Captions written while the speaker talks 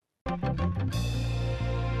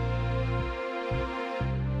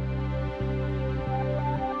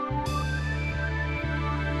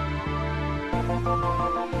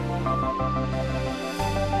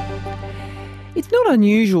It's not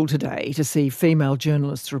unusual today to see female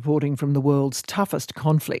journalists reporting from the world's toughest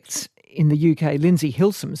conflicts. In the UK, Lindsay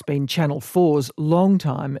Hilsom's been Channel 4's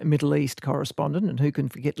long-time Middle East correspondent, and who can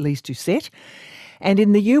forget Lise Doucette? And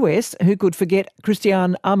in the US, who could forget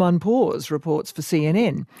Christiane Amanpour's reports for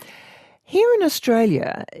CNN? Here in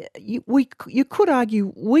Australia, you could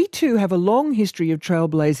argue we too have a long history of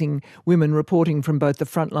trailblazing women reporting from both the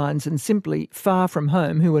front lines and simply far from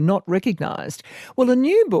home who are not recognised. Well, a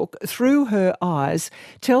new book, Through Her Eyes,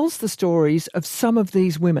 tells the stories of some of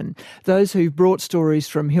these women, those who've brought stories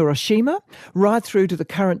from Hiroshima right through to the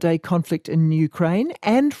current-day conflict in Ukraine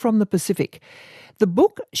and from the Pacific. The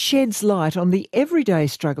book sheds light on the everyday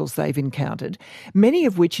struggles they've encountered, many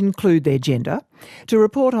of which include their gender, to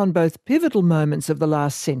report on both pivotal moments of the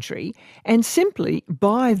last century and simply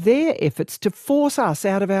by their efforts to force us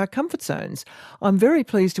out of our comfort zones. I'm very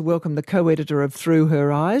pleased to welcome the co-editor of Through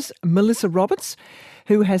Her Eyes, Melissa Roberts,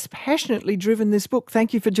 who has passionately driven this book.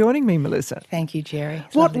 Thank you for joining me, Melissa. Thank you, Jerry.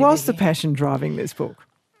 What was the passion driving this book?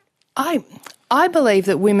 I believe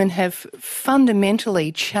that women have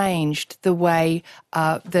fundamentally changed the way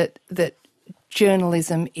that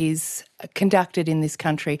journalism is conducted in this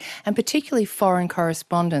country, and particularly foreign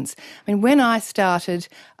correspondence. I mean, when I started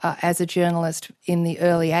as a journalist in the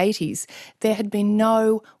early 80s, there had been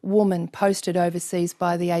no woman posted overseas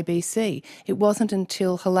by the ABC. It wasn't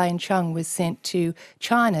until Helene Chung was sent to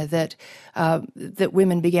China that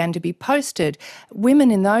women began to be posted.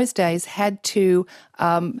 Women in those days had to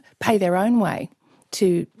pay their own way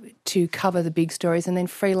to cover the big stories and then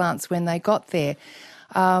freelance when they got there.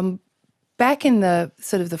 Back in the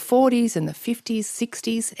sort of the 40s and the 50s,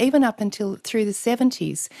 60s, even up until through the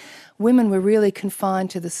 70s, women were really confined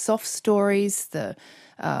to the soft stories. They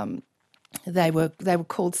were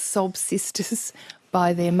called sob sisters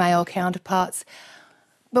by their male counterparts.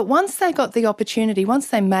 But once they got the opportunity, once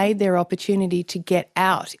they made their opportunity to get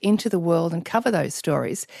out into the world and cover those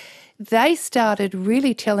stories, they started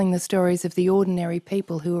really telling the stories of the ordinary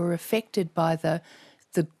people who were affected by the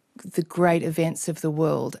great events of the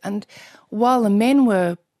world. And while the men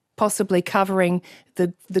were possibly covering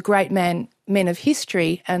the great men of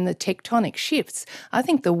history and the tectonic shifts, I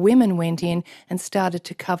think the women went in and started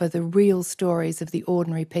to cover the real stories of the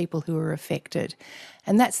ordinary people who were affected.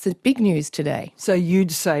 And that's the big news today. So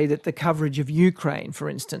you'd say that the coverage of Ukraine, for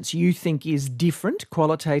instance, you think is different,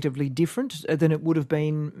 qualitatively different than it would have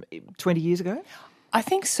been 20 years ago? I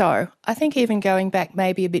think so. I think even going back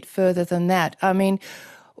maybe a bit further than that. I mean,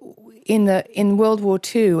 in World War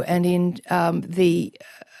II and in the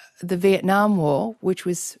Vietnam War, which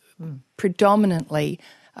was predominantly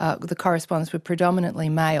the correspondents were predominantly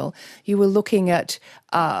male, you were looking at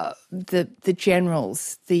the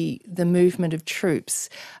generals, the movement of troops,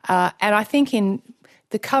 and I think in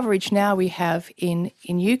the coverage now we have in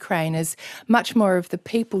Ukraine is much more of the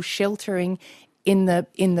people sheltering in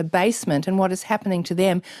the basement and what is happening to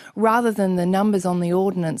them, rather than the numbers on the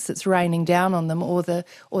ordnance that's raining down on them, or the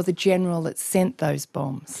general that sent those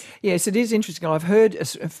bombs. Yes, it is interesting. I've heard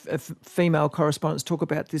female correspondents talk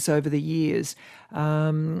about this over the years,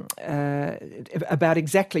 about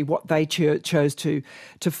exactly what they chose to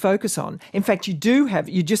focus on. In fact,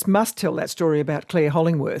 you just must tell that story about Claire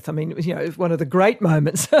Hollingworth. I mean, one of the great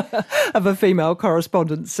moments of a female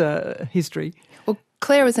correspondent's history. Well,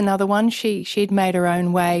 Claire was another one. She'd made her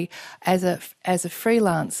own way as a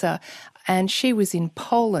freelancer, and she was in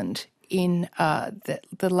Poland in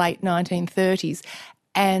the late 1930s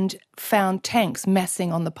and found tanks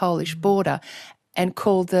massing on the Polish border and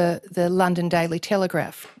called the London Daily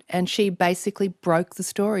Telegraph. And she basically broke the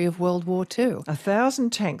story of World War II. 1,000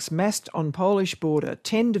 tanks massed on Polish border,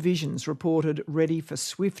 10 divisions reported ready for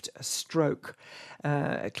swift stroke.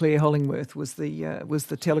 Claire Hollingworth was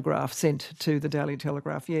the telegraph sent to the Daily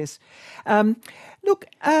Telegraph, yes. Getting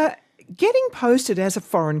posted as a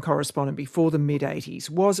foreign correspondent before the mid-80s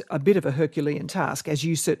was a bit of a Herculean task, as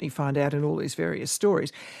you certainly find out in all these various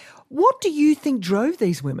stories. What do you think drove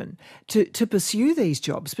these women to pursue these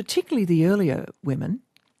jobs, particularly the earlier women?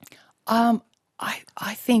 I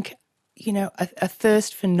think, a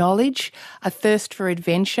thirst for knowledge, a thirst for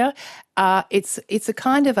adventure. It's a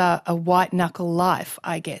kind of a white knuckle life,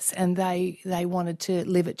 I guess, and they wanted to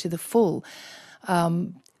live it to the full.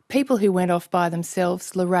 People who went off by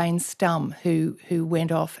themselves, Lorraine Stum, who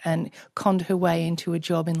went off and conned her way into a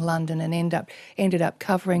job in London and ended up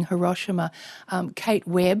covering Hiroshima. Kate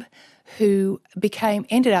Webb, who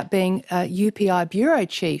ended up being a UPI bureau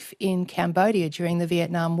chief in Cambodia during the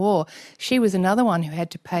Vietnam War. She was another one who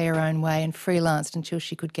had to pay her own way and freelanced until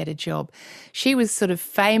she could get a job. She was sort of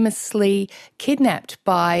famously kidnapped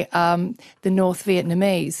by the North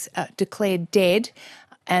Vietnamese, declared dead,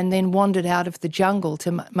 and then wandered out of the jungle,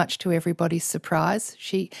 much to everybody's surprise.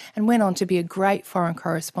 And went on to be a great foreign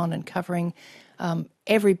correspondent, covering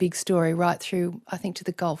every big story right through, I think, to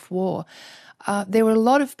the Gulf War. There were a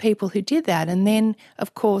lot of people who did that. And then,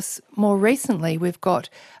 of course, more recently, we've got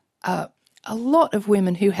a lot of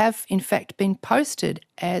women who have, in fact, been posted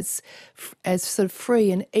as sort of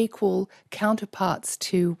free and equal counterparts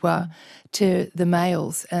to the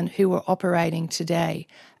males, and who are operating today.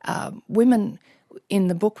 Women. In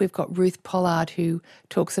the book, we've got Ruth Pollard, who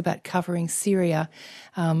talks about covering Syria.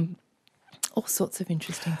 All sorts of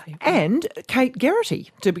interesting people. And Kate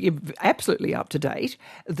Geraghty, to be absolutely up to date,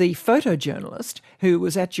 the photojournalist who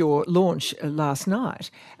was at your launch last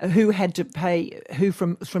night, who had to pay, who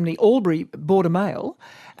from the Albury Border Mail,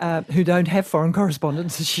 who don't have foreign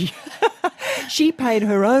correspondents, she paid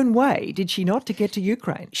her own way, did she not, to get to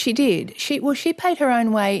Ukraine? She did. She paid her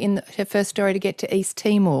own way in her first story to get to East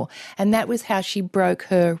Timor, and that was how she broke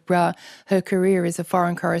her career as a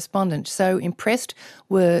foreign correspondent. So impressed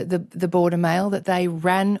were the Border Mail that they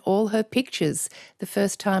ran all her pictures. The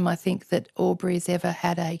first time, I think, that Albury's ever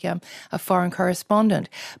had a foreign correspondent.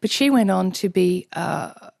 But she went on to be...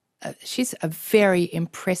 she's a very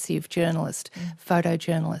impressive journalist,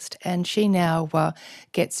 photojournalist, and she now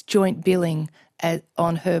gets joint billing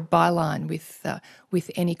on her byline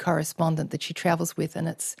with any correspondent that she travels with, and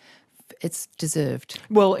it's deserved.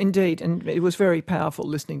 Well, indeed, and it was very powerful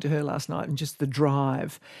listening to her last night, and just the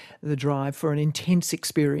drive for an intense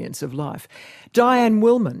experience of life. Diane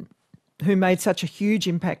Willman, who made such a huge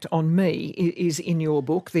impact on me, is in your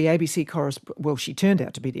book, the ABC correspondent. Well, she turned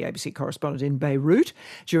out to be the ABC correspondent in Beirut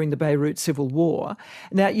during the Beirut Civil War.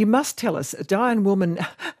 Now, you must tell us, Diane Willman,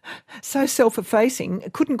 so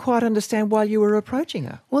self-effacing, couldn't quite understand why you were approaching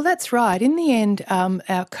her. Well, that's right. In the end,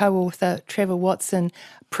 our co-author, Trevor Watson,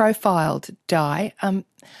 profiled Di.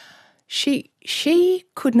 She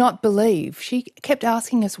could not believe. She kept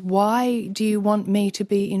asking us, why do you want me to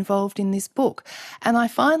be involved in this book? And I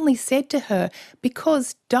finally said to her,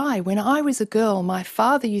 because Di, when I was a girl, my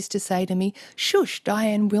father used to say to me, shush,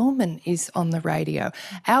 Diane Willman is on the radio.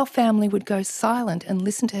 Our family would go silent and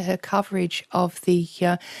listen to her coverage of the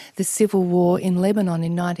civil war in Lebanon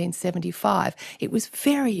in 1975. It was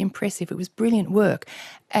very impressive. It was brilliant work.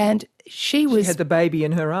 And she had the baby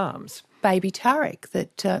in her arms. Baby Tarek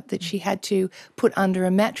that she had to put under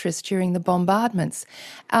a mattress during the bombardments,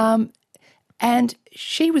 and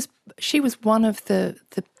she was one of the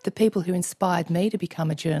people who inspired me to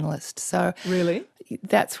become a journalist. So really,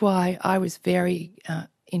 that's why I was very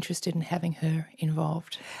interested in having her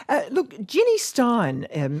involved. Look, Ginny Stein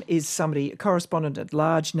is somebody, a correspondent at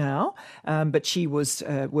large now, but she was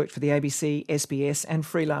worked for the ABC, SBS, and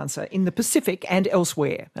freelancer in the Pacific and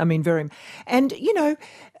elsewhere. I mean, and you know.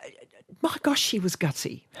 My gosh, she was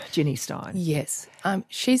gutsy, Ginny Stein. Yes,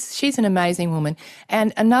 she's an amazing woman,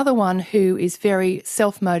 and another one who is very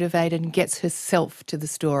self-motivated and gets herself to the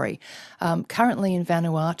story. Currently in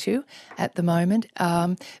Vanuatu at the moment,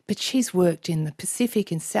 but she's worked in the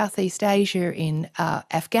Pacific, in Southeast Asia, in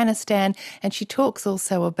Afghanistan, and she talks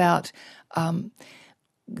also about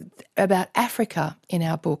Africa in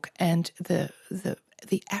our book, and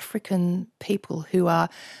the African people who are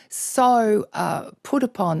so put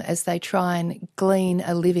upon as they try and glean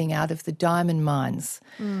a living out of the diamond mines.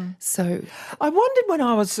 So I wondered, when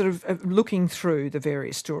I was sort of looking through the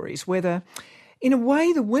various stories, whether in a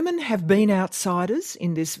way the women have been outsiders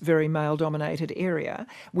in this very male-dominated area,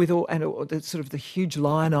 with all the sort of the huge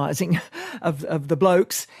lionising of the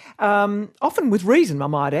blokes, often with reason, I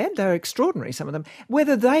might add. They're extraordinary, some of them.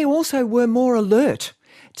 Whether they also were more alert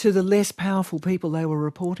to the less powerful people they were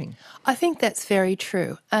reporting. I think that's very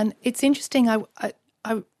true. And it's interesting,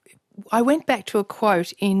 I went back to a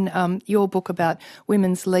quote in your book about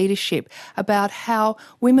women's leadership, about how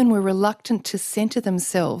women were reluctant to centre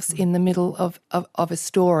themselves in the middle of a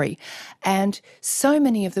story. And so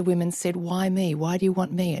many of the women said, why me? Why do you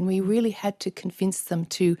want me? And we really had to convince them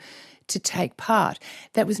to take part.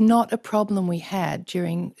 That was not a problem we had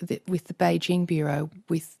with the Beijing Bureau,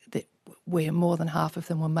 where more than half of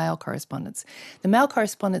them were male correspondents. The male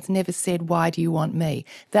correspondents never said, why do you want me?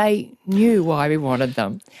 They knew why we wanted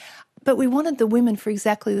them. But we wanted the women for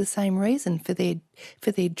exactly the same reason, for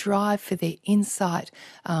their drive, for their insight,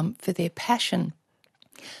 for their passion.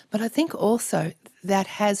 But I think also that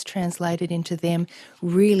has translated into them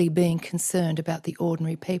really being concerned about the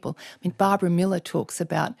ordinary people. I mean, Barbara Miller talks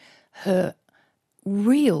about her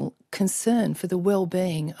real concern for the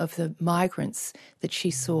well-being of the migrants that she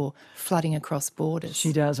saw flooding across borders.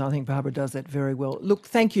 She does. I think Barbara does that very well. Look,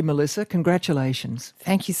 thank you, Melissa. Congratulations.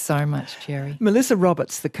 Thank you so much, Jerry. Melissa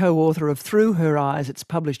Roberts, the co-author of Through Her Eyes. It's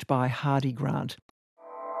published by Hardy Grant.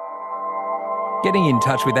 Getting in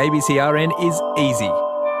touch with ABCRN is easy.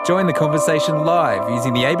 Join the conversation live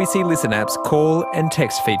using the ABC Listen app's call and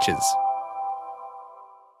text features.